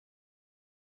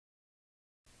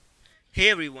Hey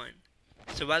everyone,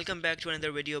 so welcome back to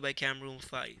another video by Camroom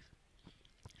 5.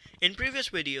 In previous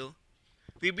video,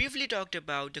 we briefly talked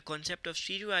about the concept of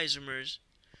stereoisomers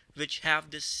which have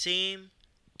the same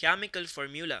chemical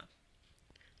formula,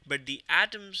 but the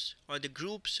atoms or the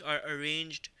groups are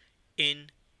arranged in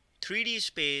 3D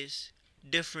space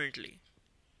differently.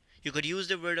 You could use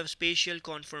the word of spatial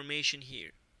conformation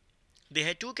here. They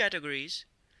had two categories,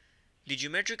 the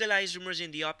geometrical isomers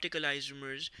and the optical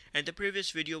isomers, and the previous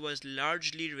video was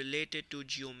largely related to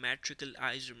geometrical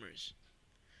isomers.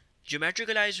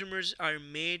 Geometrical isomers are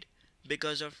made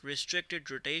because of restricted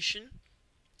rotation,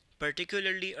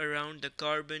 particularly around the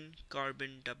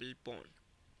carbon-carbon double bond.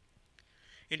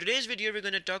 In today's video, we're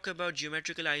going to talk about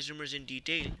geometrical isomers in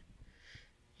detail,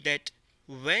 that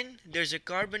when there's a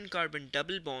carbon-carbon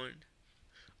double bond,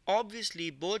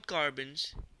 obviously both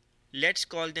carbons, let's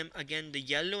call them again the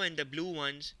yellow and the blue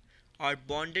ones, are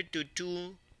bonded to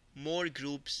two more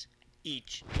groups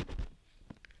each.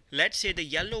 Let's say the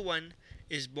yellow one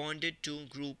is bonded to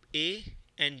group A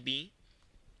and B,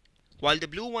 while the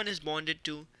blue one is bonded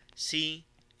to C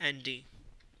and D.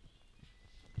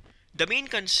 The main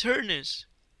concern is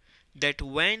that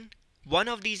when one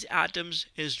of these atoms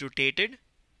is rotated,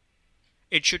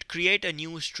 it should create a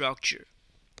new structure.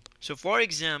 So for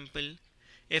example,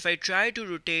 if I try to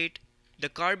rotate the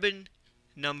carbon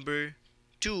number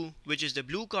 2, which is the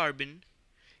blue carbon,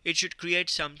 it should create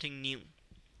something new.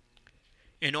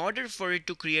 In order for it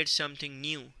to create something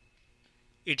new,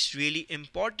 it's really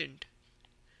important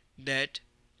that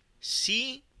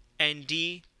C and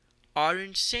D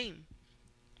aren't same.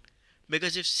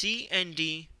 Because if C and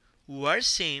D were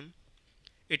same,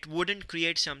 it wouldn't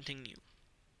create something new.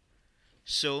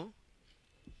 So,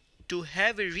 to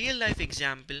have a real life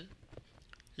example,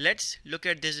 let's look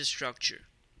at this structure.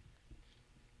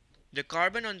 The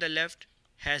carbon on the left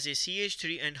has a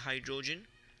CH3 and hydrogen,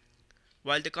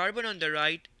 while the carbon on the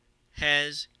right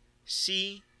has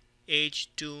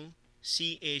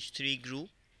CH2CH3 group.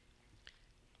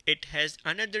 It has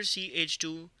another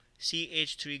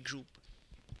CH2CH3 group.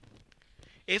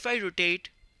 If I rotate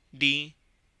the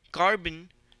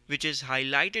carbon which is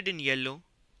highlighted in yellow,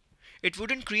 it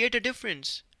wouldn't create a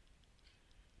difference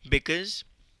because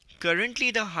currently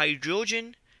the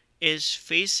hydrogen is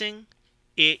facing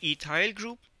a ethyl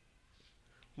group,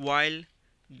 while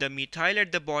the methyl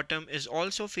at the bottom is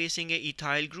also facing a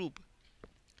ethyl group.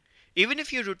 Even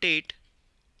if you rotate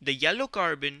the yellow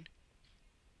carbon,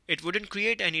 it wouldn't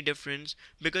create any difference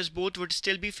because both would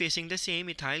still be facing the same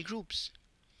ethyl groups.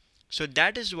 So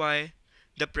that is why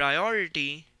the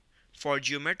priority for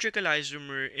geometrical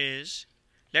isomer is,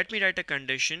 let me write a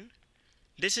condition.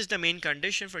 This is the main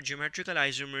condition for geometrical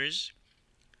isomers.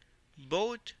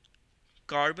 Both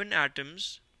carbon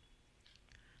atoms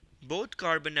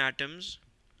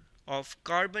of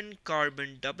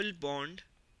carbon-carbon double bond,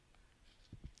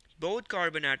 both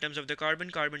carbon atoms of the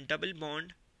carbon-carbon double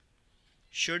bond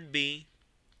should be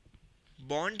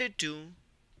bonded to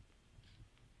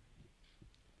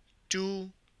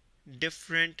two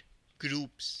different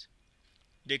groups.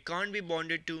 They can't be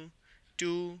bonded to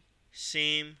two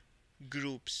same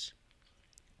groups.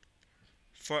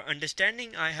 For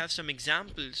understanding, I have some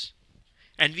examples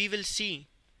and we will see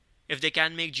if they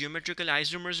can make geometrical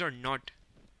isomers or not.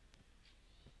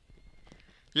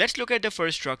 Let's look at the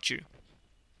first structure.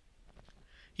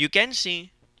 You can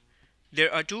see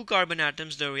there are two carbon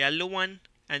atoms, the yellow one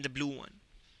and the blue one.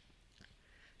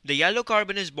 The yellow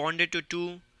carbon is bonded to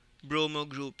two bromo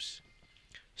groups,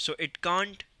 so it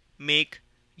can't make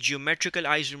geometrical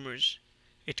isomers.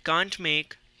 It can't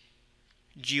make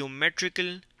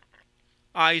geometrical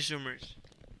isomers.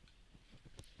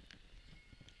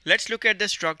 Let's look at the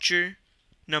structure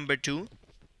number 2.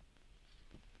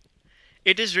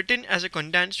 It is written as a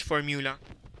condensed formula.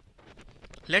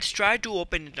 Let's try to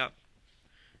open it up.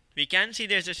 We can see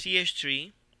there's a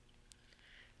CH3,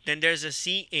 then there's a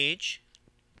CH,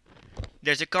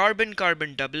 there's a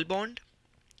carbon-carbon double bond,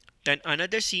 then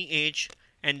another CH,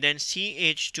 and then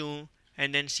CH2,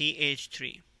 and then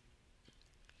CH3.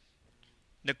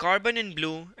 The carbon in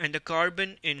blue and the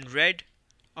carbon in red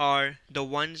are the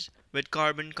ones with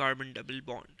carbon-carbon double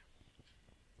bond.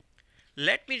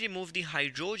 Let me remove the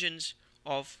hydrogens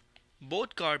of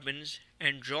both carbons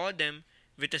and draw them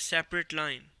with a separate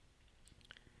line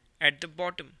at the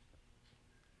bottom.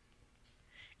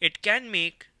 It can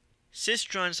make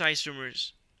cis-trans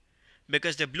isomers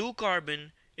because the blue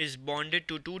carbon is bonded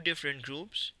to two different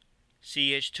groups,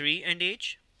 CH3 and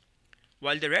H,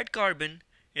 while the red carbon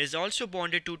is also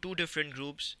bonded to two different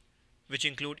groups, which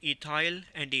include ethyl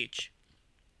and H.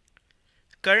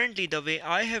 Currently, the way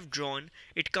I have drawn,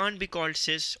 it can't be called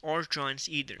cis or trans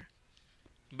either.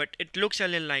 but it looks a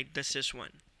little like the cis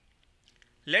one.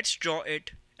 Let's draw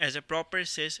it as a proper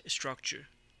cis structure.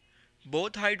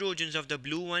 Both hydrogens of the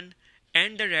blue one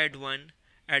and the red one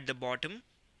at the bottom,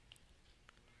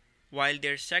 while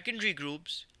their secondary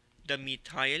groups, the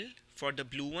methyl for the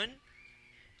blue one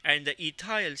and the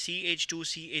ethyl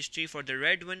CH2CH3 for the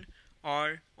red one,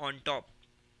 are on top.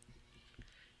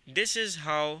 This is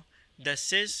how the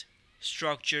cis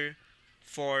structure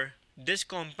for this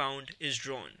compound is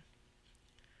drawn.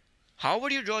 How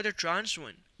would you draw the trans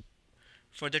one?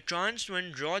 For the trans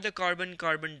one, draw the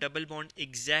carbon-carbon double bond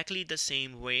exactly the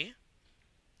same way.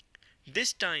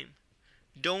 This time,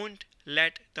 don't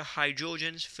let the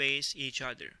hydrogens face each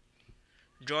other.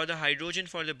 Draw the hydrogen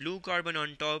for the blue carbon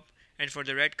on top and for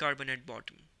the red carbon at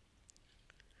bottom.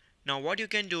 Now what you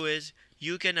can do is,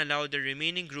 you can allow the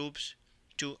remaining groups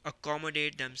to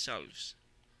accommodate themselves.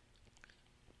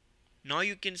 Now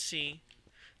you can see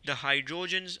the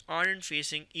hydrogens aren't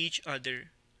facing each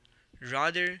other,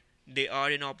 rather they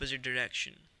are in opposite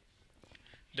direction.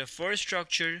 The first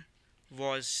structure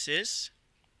was cis,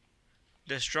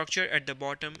 the structure at the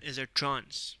bottom is a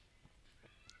trans.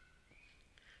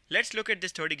 Let's look at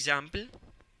this third example.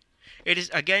 It is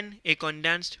again a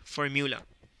condensed formula.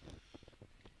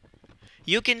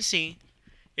 You can see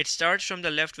it starts from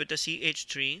the left with a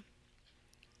CH3,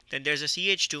 then there's a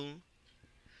CH2,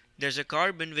 there's a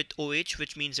carbon with OH,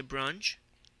 which means a branch.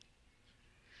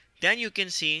 Then you can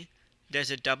see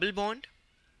there's a double bond,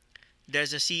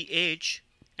 there's a CH,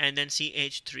 and then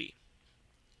CH3.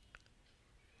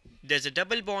 There's a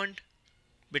double bond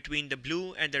between the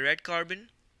blue and the red carbon.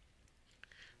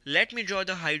 Let me draw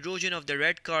the hydrogen of the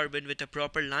red carbon with a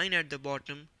proper line at the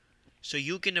bottom so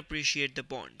you can appreciate the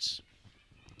bonds.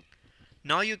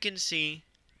 Now you can see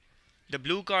the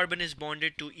blue carbon is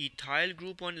bonded to ethyl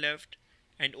group on left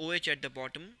and OH at the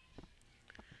bottom.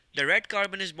 The red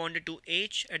carbon is bonded to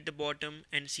H at the bottom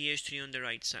and CH3 on the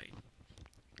right side.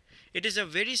 It is a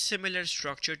very similar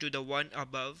structure to the one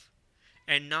above,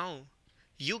 and now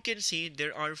you can see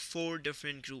there are 4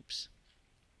 different groups.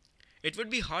 It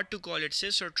would be hard to call it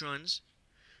cis or trans,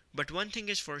 but one thing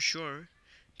is for sure,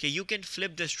 you can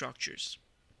flip the structures.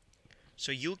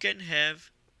 So you can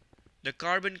have the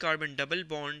carbon-carbon double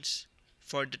bonds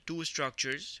for the 2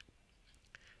 structures.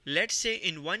 Let's say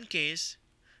in one case,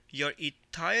 your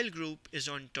ethyl group is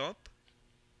on top,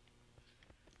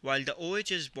 while the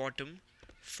OH is bottom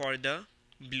for the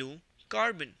blue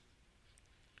carbon.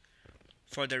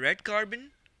 For the red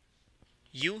carbon,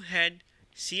 you had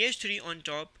CH3 on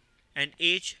top and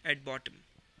H at bottom.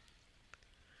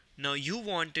 Now you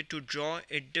wanted to draw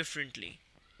it differently.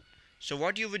 So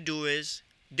what you would do is,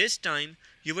 this time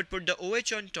you would put the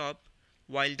OH on top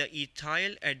while the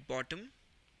ethyl at bottom.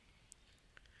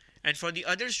 And for the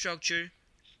other structure,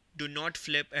 do not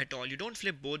flip at all. You don't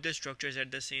flip both the structures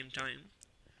at the same time.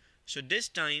 So this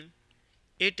time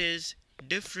it is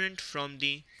different from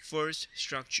the first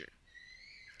structure.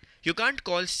 You can't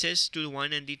call cis to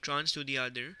one and the trans to the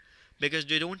other because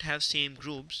they don't have same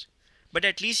groups, but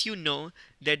at least you know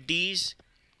that these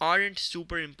aren't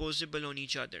superimposable on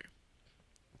each other.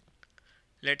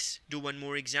 Let's do one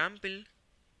more example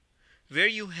where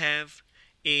you have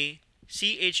a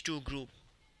CH2 group,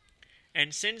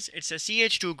 and since it's a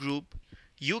CH2 group,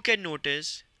 you can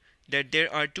notice that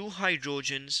there are 2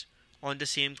 hydrogens on the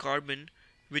same carbon,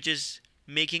 which is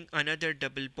making another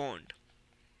double bond.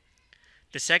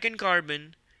 The second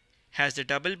carbon has the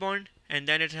double bond and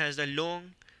then it has the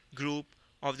long group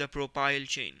of the propyl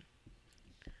chain.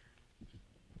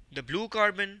 The blue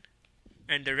carbon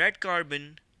and the red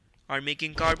carbon are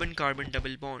making carbon-carbon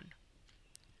double bond.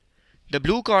 The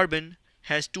blue carbon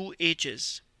has 2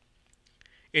 H's.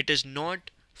 It is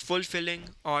not fulfilling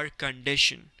our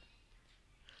condition.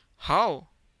 How?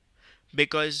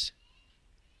 Because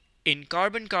in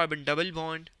carbon-carbon double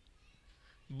bond,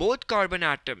 both carbon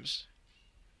atoms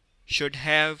should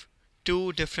have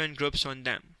 2 different groups on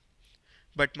them.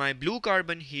 But my blue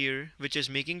carbon here, which is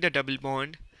making the double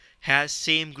bond, has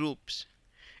same groups.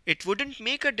 It wouldn't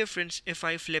make a difference if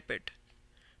I flip it,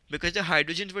 because the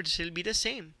hydrogens would still be the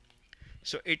same.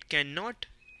 So it cannot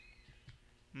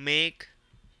make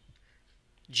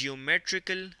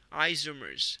geometrical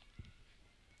isomers.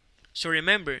 So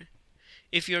remember,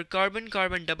 if your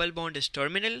carbon-carbon double bond is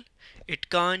terminal, it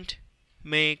can't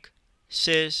make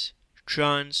cis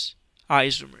trans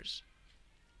isomers.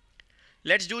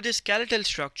 Let's do the skeletal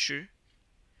structure.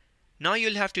 Now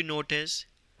you'll have to notice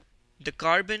the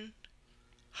carbon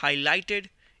highlighted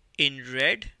in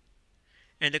red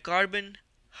and the carbon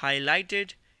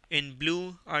highlighted in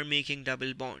blue are making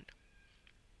double bond.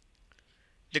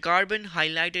 The carbon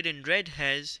highlighted in red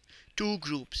has 2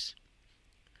 groups.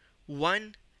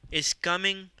 one is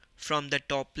coming from the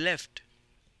top left.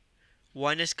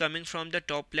 One is coming from the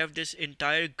top left. This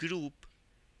entire group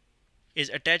is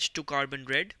attached to carbon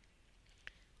red.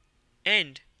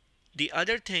 And the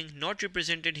other thing not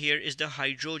represented here is the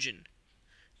hydrogen,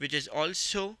 which is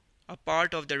also a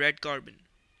part of the red carbon.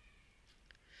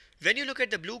 When you look at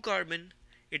the blue carbon,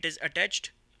 it is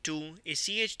attached to a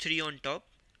CH3 on top,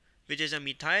 which is a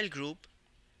methyl group,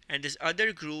 and this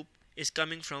other group is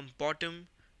coming from bottom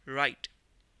right.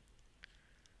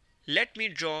 Let me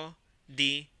draw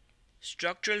the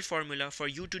structural formula for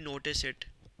you to notice it.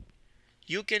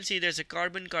 You can see there's a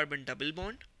carbon-carbon double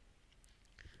bond,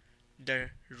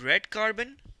 the red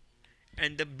carbon,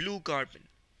 and the blue carbon.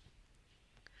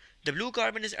 The blue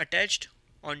carbon is attached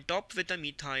on top with a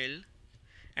methyl,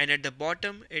 and at the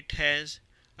bottom it has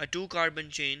a 2-carbon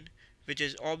chain, which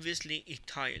is obviously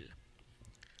ethyl.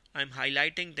 I'm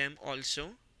highlighting them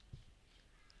also.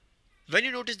 When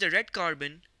you notice the red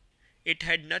carbon, it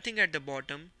had nothing at the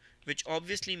bottom, which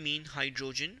obviously means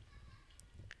hydrogen.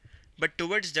 But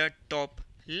towards the top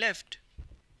left,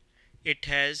 it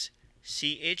has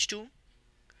CH2,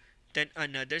 then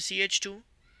another CH2,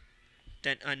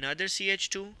 then another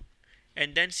CH2,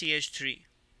 and then CH3.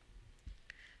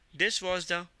 This was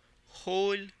the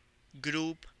whole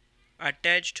group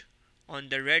attached on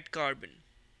the red carbon.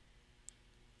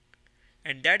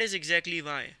 And that is exactly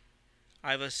why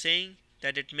I was saying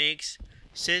that it makes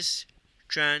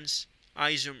cis-trans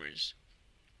isomers.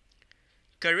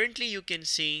 Currently you can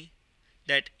see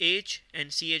that H and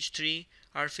CH3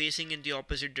 are facing in the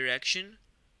opposite direction,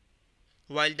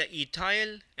 while the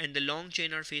ethyl and the long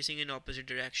chain are facing in opposite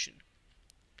direction.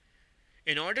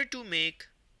 In order to make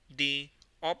the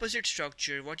opposite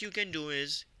structure, what you can do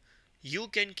is you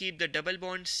can keep the double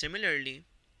bond similarly,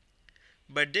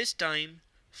 but this time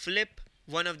flip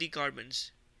one of the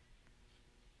carbons.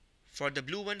 For the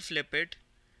blue one, flip it,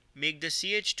 make the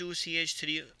CH2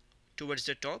 CH3 towards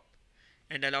the top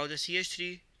and allow the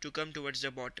CH3 to come towards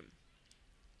the bottom.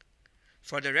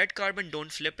 For the red carbon,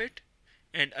 don't flip it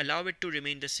and allow it to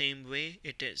remain the same way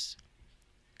it is.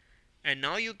 And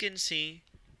now you can see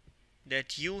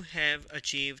that you have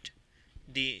achieved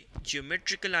the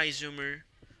geometrical isomer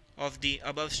of the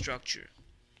above structure.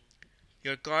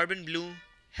 Your carbon blue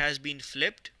has been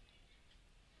flipped,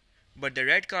 but the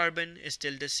red carbon is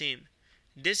still the same.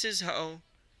 This is how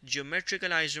geometrical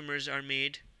isomers are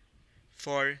made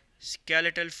for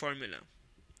skeletal formula.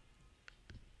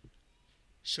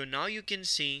 So now you can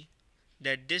see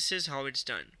that this is how it's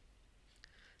done.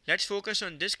 Let's focus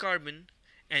on this carbon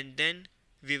and then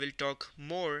we will talk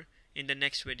more in the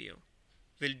next video.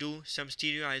 We'll do some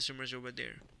stereoisomers over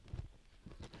there.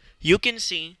 You can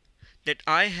see that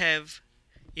I have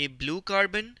a blue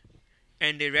carbon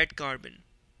and a red carbon.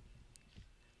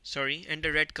 And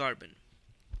a red carbon.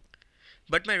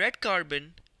 But my red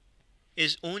carbon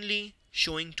is only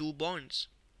showing 2 bonds.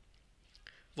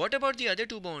 What about the other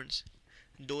 2 bonds?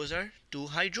 Those are 2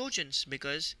 hydrogens,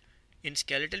 because in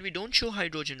skeletal we don't show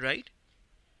hydrogen, right?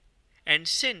 And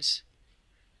since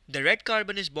the red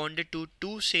carbon is bonded to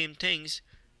 2 same things,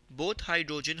 both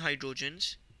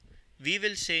hydrogens, we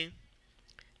will say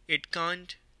it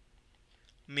can't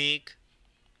make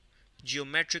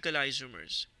geometrical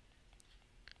isomers.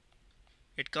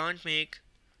 It can't make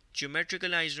geometrical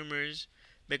isomers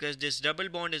because this double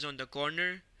bond is on the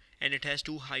corner and it has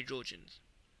 2 hydrogens.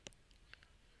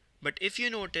 But if you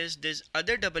notice this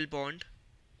other double bond,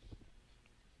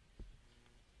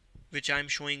 which I am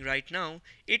showing right now,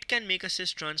 it can make a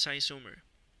cis-trans isomer.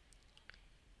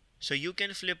 So you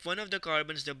can flip one of the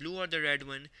carbons, the blue or the red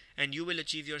one, and you will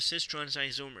achieve your cis-trans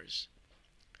isomers.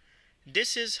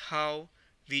 This is how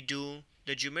we do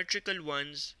the geometrical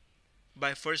ones,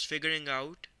 by first figuring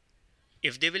out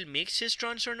if they will make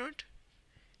cis-trans or not.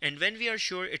 And when we are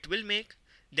sure it will make,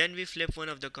 then we flip one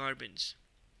of the carbons.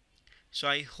 So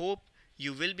I hope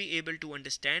you will be able to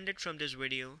understand it from this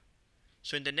video.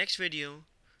 So in the next video,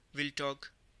 we'll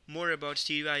talk more about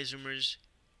stereoisomers,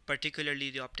 particularly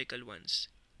the optical ones.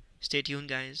 Stay tuned,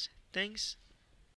 guys. Thanks.